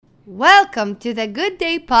Welcome to the Good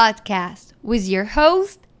Day Podcast with your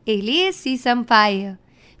host, Elias C. Sampaio.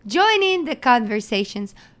 Join in the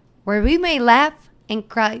conversations where we may laugh and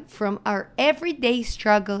cry from our everyday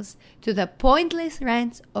struggles to the pointless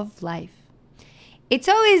rants of life. It's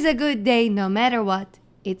always a good day no matter what.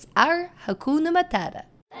 It's our Hakuna Matata.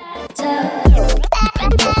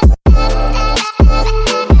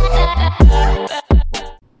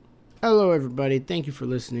 Hello, everybody. Thank you for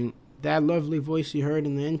listening. That lovely voice you heard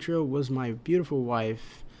in the intro was my beautiful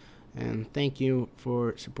wife, and thank you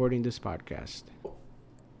for supporting this podcast.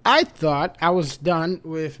 I thought I was done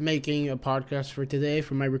with making a podcast for today,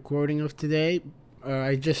 for my recording of today.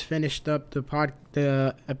 I just finished up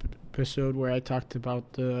the episode where I talked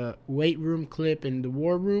about the weight room clip in the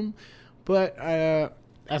war room, but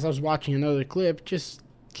as I was watching another clip, just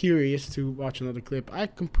curious to watch another clip, I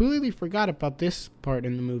completely forgot about this part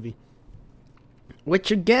in the movie.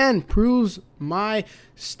 Which again proves my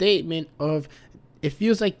statement of it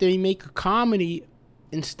feels like they make a comedy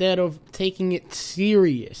instead of taking it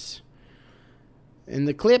serious. In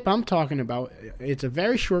the clip I'm talking about, it's a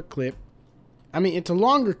very short clip. I mean, it's a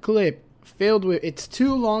longer clip filled with, it's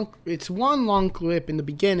one long clip in the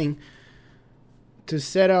beginning to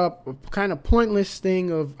set up a kind of pointless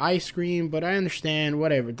thing of ice cream, but I understand,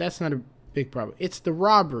 whatever. That's not a big problem. It's the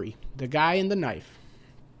robbery, the guy and the knife.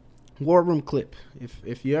 War room clip.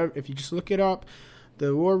 If you just look it up,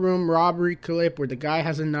 the war room robbery clip where the guy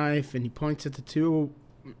has a knife and he points at the two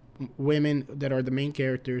women that are the main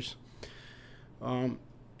characters, and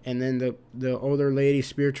then the older lady,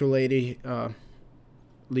 spiritual lady,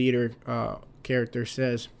 leader character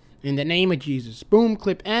says, "In the name of Jesus." Boom,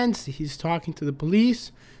 clip ends. He's talking to the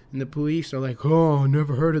police, and the police are like, "Oh,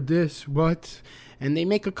 never heard of this. What?" And they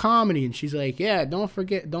make a comedy, and she's like, "Yeah,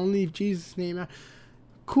 don't leave Jesus' name out."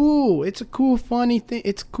 Cool. It's a cool, funny thing.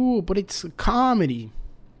 It's cool, but it's a comedy.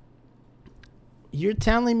 You're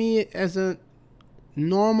telling me as a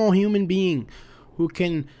normal human being who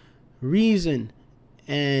can reason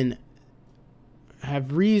and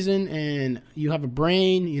have reason and you have a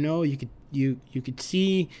brain, you know, you could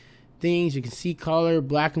see things, you can see color,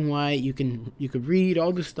 black and white, you could read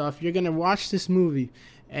all this stuff. You're going to watch this movie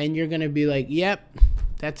and you're going to be like, "Yep,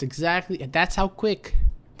 that's how quick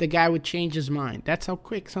the guy would change his mind. That's how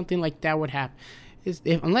quick something like that would happen.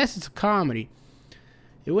 Unless it's a comedy,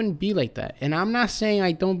 it wouldn't be like that." And I'm not saying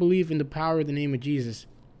I don't believe in the power of the name of Jesus.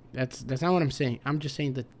 That's not what I'm saying. I'm just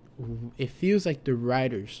saying that it feels like the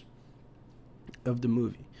writers of the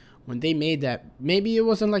movie, when they made that, maybe it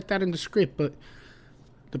wasn't like that in the script, but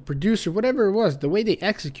the producer, whatever it was, the way they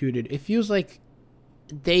executed, it feels like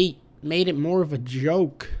they made it more of a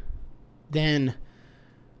joke than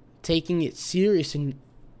taking it serious and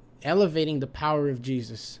elevating the power of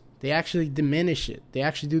Jesus. They actually diminish it. They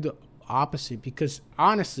actually do the opposite, because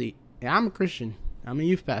honestly, I'm a Christian. I'm a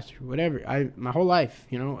youth pastor, whatever. My whole life,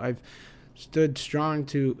 I've stood strong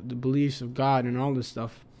to the beliefs of God and all this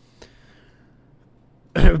stuff.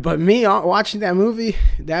 But me watching that movie,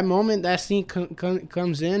 that moment, that scene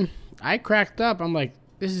comes in, I cracked up. I'm like,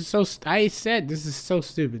 this is so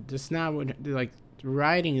stupid. That's not what, like, the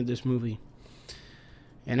writing of this movie.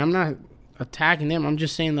 And I'm not attacking them. I'm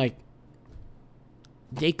just saying, like,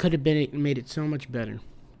 they could have made it so much better.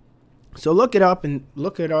 So look it up,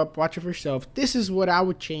 watch it for yourself. This is what I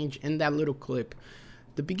would change in that little clip.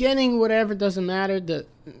 The beginning, whatever, doesn't matter. The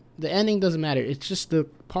ending doesn't matter. It's just the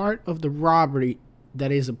part of the robbery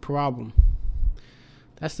that is a problem.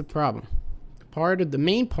 That's the problem. The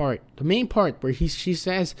main part where she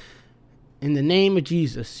says, "In the name of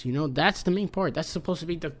Jesus," that's the main part. That's supposed to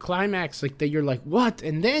be the climax, like that you're like, what?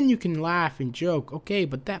 And then you can laugh and joke. Okay,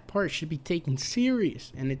 but that part should be taken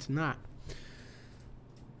serious, and it's not.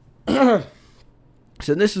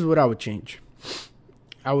 So this is what I would change.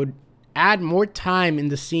 I would add more time in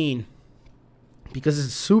the scene, because it's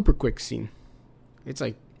a super quick scene. It's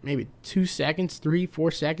like maybe 2 seconds, 3-4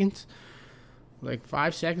 seconds, like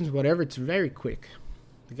 5 seconds, whatever. It's very quick.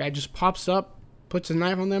 The guy just pops up, puts a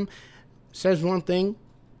knife on them, says one thing,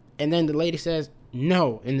 and then the lady says,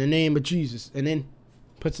 "No, in the name of Jesus," and then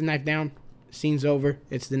puts the knife down. Scene's over.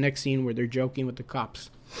 It's the next scene where they're joking with the cops.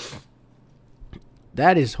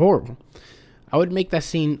 That is horrible. I would make that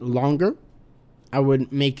scene longer. I would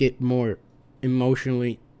make it more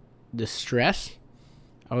emotionally distressed.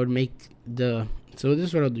 I would make so this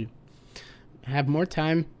is what I'll do. Have more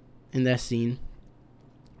time in that scene.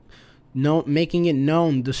 Making it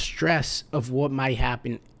known the stress of what might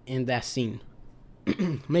happen in that scene.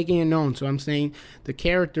 Making it known. So I'm saying the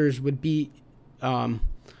characters would be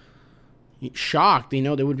shocked. They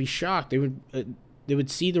would be shocked. They would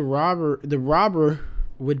see the robber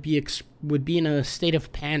would be in a state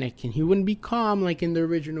of panic, and he wouldn't be calm like in the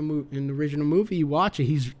original movie. You watch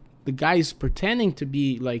it, the guy's pretending to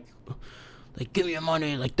be like give me your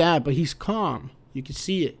money like that, but he's calm. You can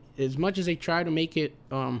see it. As much as they try to make it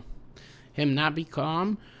him not be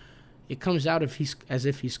calm, it comes out as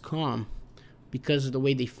if he's calm because of the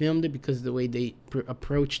way they filmed it, because of the way they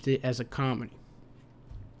approached it as a comedy.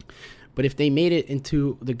 But if they made it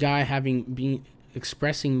into the guy been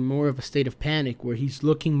expressing more of a state of panic, where he's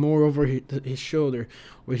looking more over his shoulder,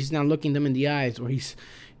 where he's not looking them in the eyes, where he's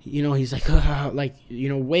like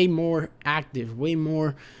way more active, way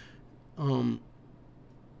more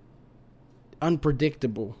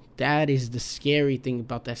unpredictable. That is the scary thing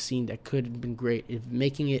about that scene that could have been great, is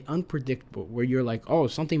making it unpredictable, where you're like, oh,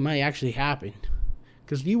 something might actually happen.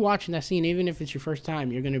 Because you watching that scene, even if it's your first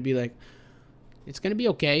time, you're going to be like, it's going to be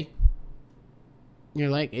okay.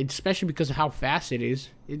 You're like, especially because of how fast it is.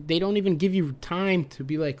 They don't even give you time to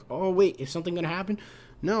be like, oh, wait, is something going to happen?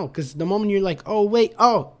 No, because the moment you're like, oh, wait,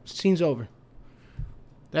 oh, scene's over.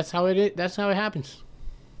 That's how it is. That's how it happens.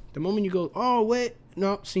 The moment you go, oh, wait,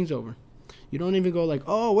 no, scene's over. You don't even go like,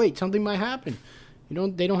 oh, wait, something might happen.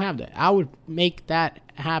 They don't have that. I would make that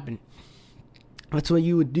happen. That's what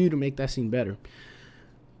you would do to make that scene better.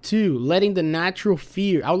 2, letting the natural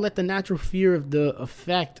fear. I'll let the natural fear of the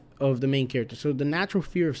effect of the main character. So the natural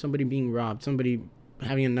fear of somebody being robbed, somebody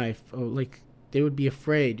having a knife, like they would be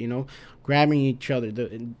afraid, grabbing each other.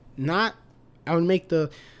 I would make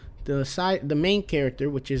the main character,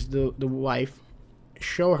 which is the wife,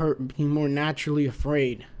 show her being more naturally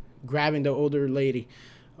afraid, grabbing the older lady,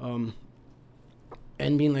 and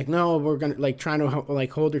being like, no, we're gonna like trying to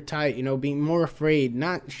like hold her tight, being more afraid,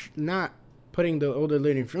 not putting the older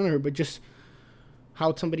lady in front of her, but just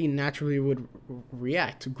how somebody naturally would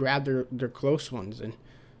react to grab their close ones and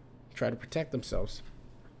try to protect themselves.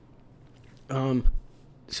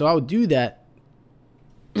 So I would do that,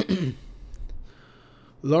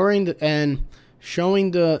 lowering and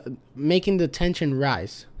making the tension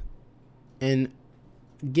rise, and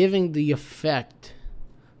giving the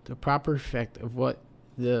proper effect of what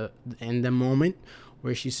the moment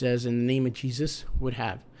where she says in the name of Jesus would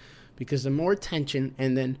have. Because the more tension,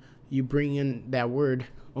 and then you bring in that word,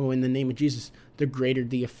 in the name of Jesus, the greater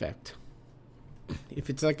the effect. If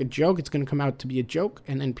it's like a joke, it's going to come out to be a joke,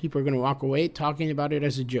 and then people are going to walk away talking about it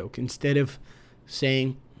as a joke instead of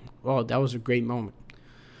saying, oh, that was a great moment.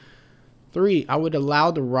 3, I would allow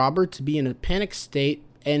the robber to be in a panic state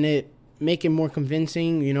and make it more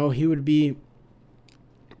convincing. He would be,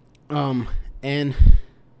 and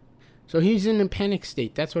so he's in a panic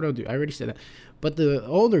state. That's what I'll do. I already said that. But the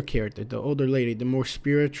older character, the older lady, the more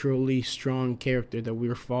spiritually strong character that we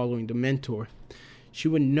were following, the mentor, she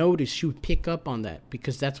would pick up on that,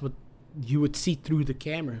 because that's what you would see through the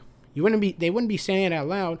camera. They wouldn't be saying it out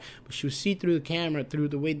loud, but she would see through the camera, through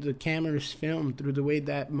the way the camera is filmed, through the way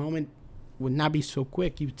that moment would not be so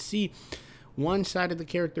quick. You would see one side of the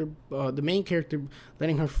character, the main character,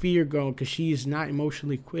 letting her fear go because she is not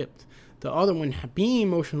emotionally equipped. The other one being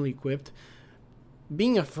emotionally equipped,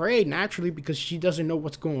 being afraid naturally because she doesn't know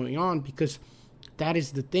what's going on, because that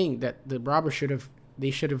is the thing that the robber should have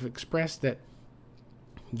expressed, that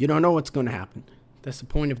you don't know what's going to happen. That's the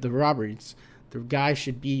point of the robbery. The guy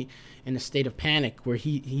should be in a state of panic where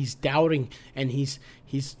he's doubting, and he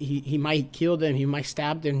might kill them, he might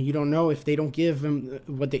stab them. You don't know if they don't give him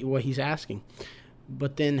what he's asking.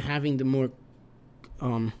 But then having the more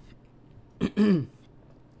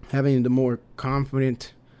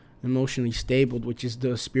confident, emotionally stable, which is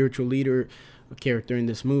the spiritual leader character in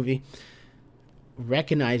this movie,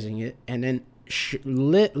 recognizing it and then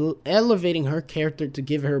elevating her character to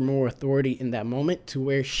give her more authority in that moment, to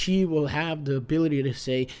where she will have the ability to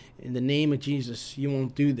say, in the name of Jesus, you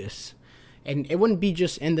won't do this. And it wouldn't be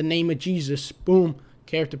just in the name of Jesus, boom,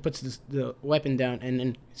 character puts the weapon down and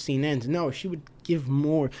then scene ends. No, she would give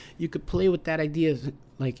more. You could play with that idea,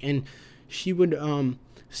 and she would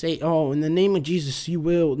say, oh, in the name of Jesus, you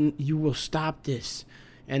will stop this,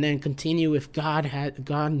 and then continue with God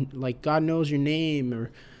knows your name,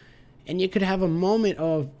 and you could have a moment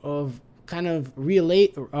of kind of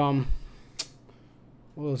revelation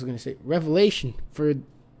for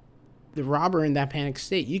the robber in that panic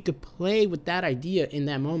state. You could play with that idea in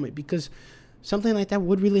that moment, because something like that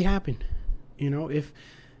would really happen. If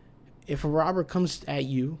a robber comes at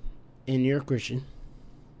you and you're a Christian,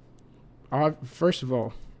 first of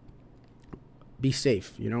all, be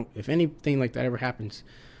safe. If anything like that ever happens,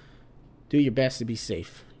 do your best to be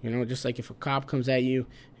safe. Just like if a cop comes at you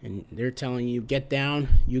and they're telling you get down,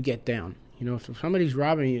 you get down. If somebody's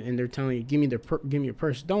robbing you and they're telling you give me your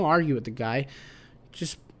purse, don't argue with the guy.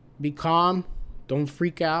 Just be calm, don't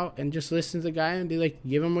freak out and just listen to the guy and be like,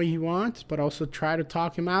 give him what he wants, but also try to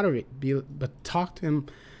talk him out of it. But talk to him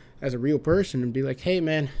as a real person and be like, hey,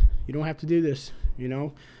 man, you don't have to do this.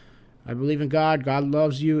 I believe in God. God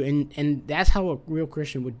loves you. And that's how a real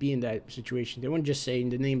Christian would be in that situation. They wouldn't just say in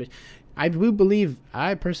the name of,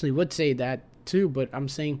 I personally would say that too, but I'm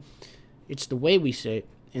saying it's the way we say it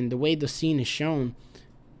and the way the scene is shown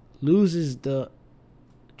loses the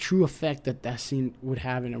true effect that scene would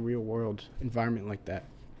have in a real world environment like that.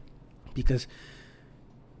 Because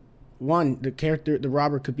one, the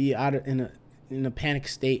robber could be in a panic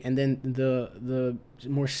state, and then the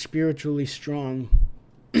more spiritually strong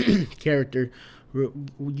character,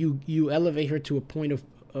 you elevate her to a point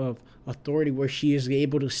of authority where she is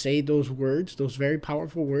able to say those words, those very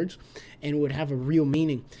powerful words, and would have a real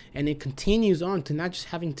meaning. And it continues on to not just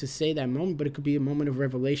having to say that moment, but it could be a moment of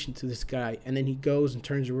revelation to this guy. And then he goes and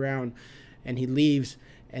turns around and he leaves.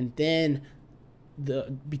 And then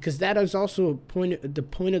because that is also the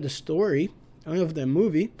point of the story of the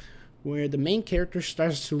movie, where the main character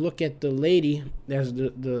starts to look at the lady as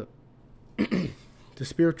the the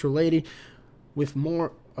spiritual lady with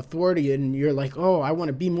more authority, and you're like, oh, I want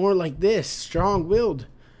to be more like this, strong-willed.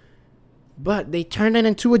 But they turn it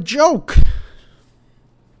into a joke.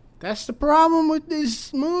 That's the problem with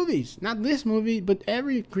these movies. Not this movie, but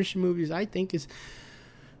every Christian movies, I think, is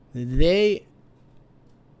they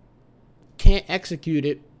can't execute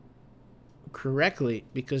it correctly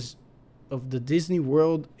because of the Disney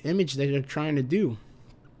World image that they're trying to do.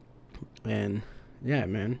 And yeah,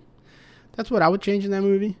 man, that's what I would change in that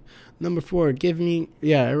movie. Number 4, give me.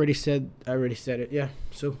 Yeah, I already said it. Yeah,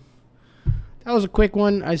 so that was a quick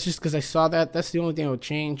one. It's just because I saw that. That's the only thing I would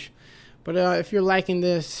change. But if you're liking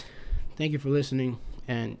this, thank you for listening.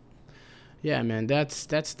 And yeah, man, that's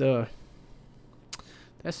the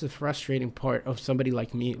frustrating part of somebody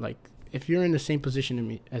like me. Like, if you're in the same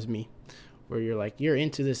position as me, where you're like, you're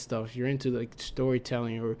into this stuff, you're into like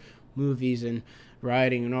storytelling or movies and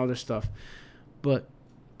writing and all this stuff, but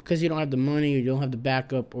because you don't have the money or you don't have the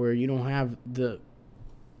backup or you don't have the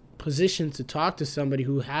position to talk to somebody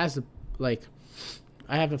who has I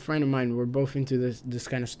have a friend of mine, we're both into this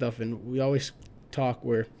kind of stuff, and we always talk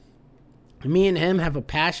where me and him have a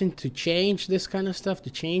passion to change this kind of stuff, to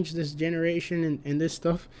change this generation and this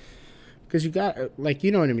stuff. Because you got,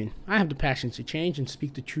 you know what I mean? I have the passion to change and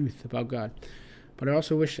speak the truth about God. But I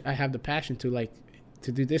also wish I have the passion to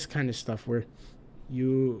do this kind of stuff where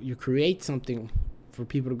you create something for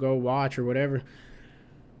people to go watch or whatever.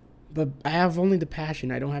 But I have only the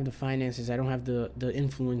passion. I don't have the finances. I don't have the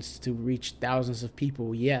influence to reach thousands of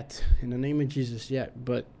people yet. In the name of Jesus, yet.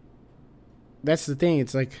 But that's the thing.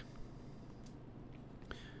 It's like,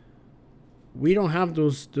 we don't have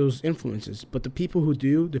those influences, but the people who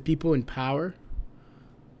do, the people in power,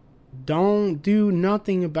 don't do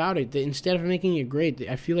nothing about it. Instead of making it great,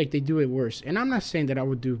 I feel like they do it worse. And I'm not saying that I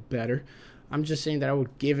would do better. I'm just saying that I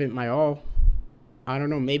would give it my all. I don't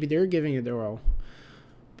know. Maybe they're giving it their all,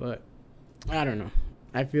 but I don't know.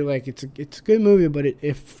 I feel like it's a good movie, but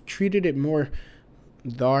if treated it more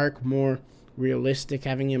dark, more realistic,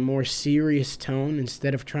 having a more serious tone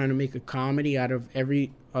instead of trying to make a comedy out of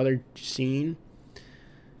every other scene,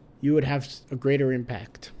 you would have a greater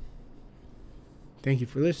impact. Thank you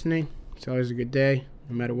for listening. It's always a good day,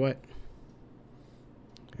 no matter what.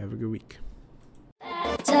 Have a good week.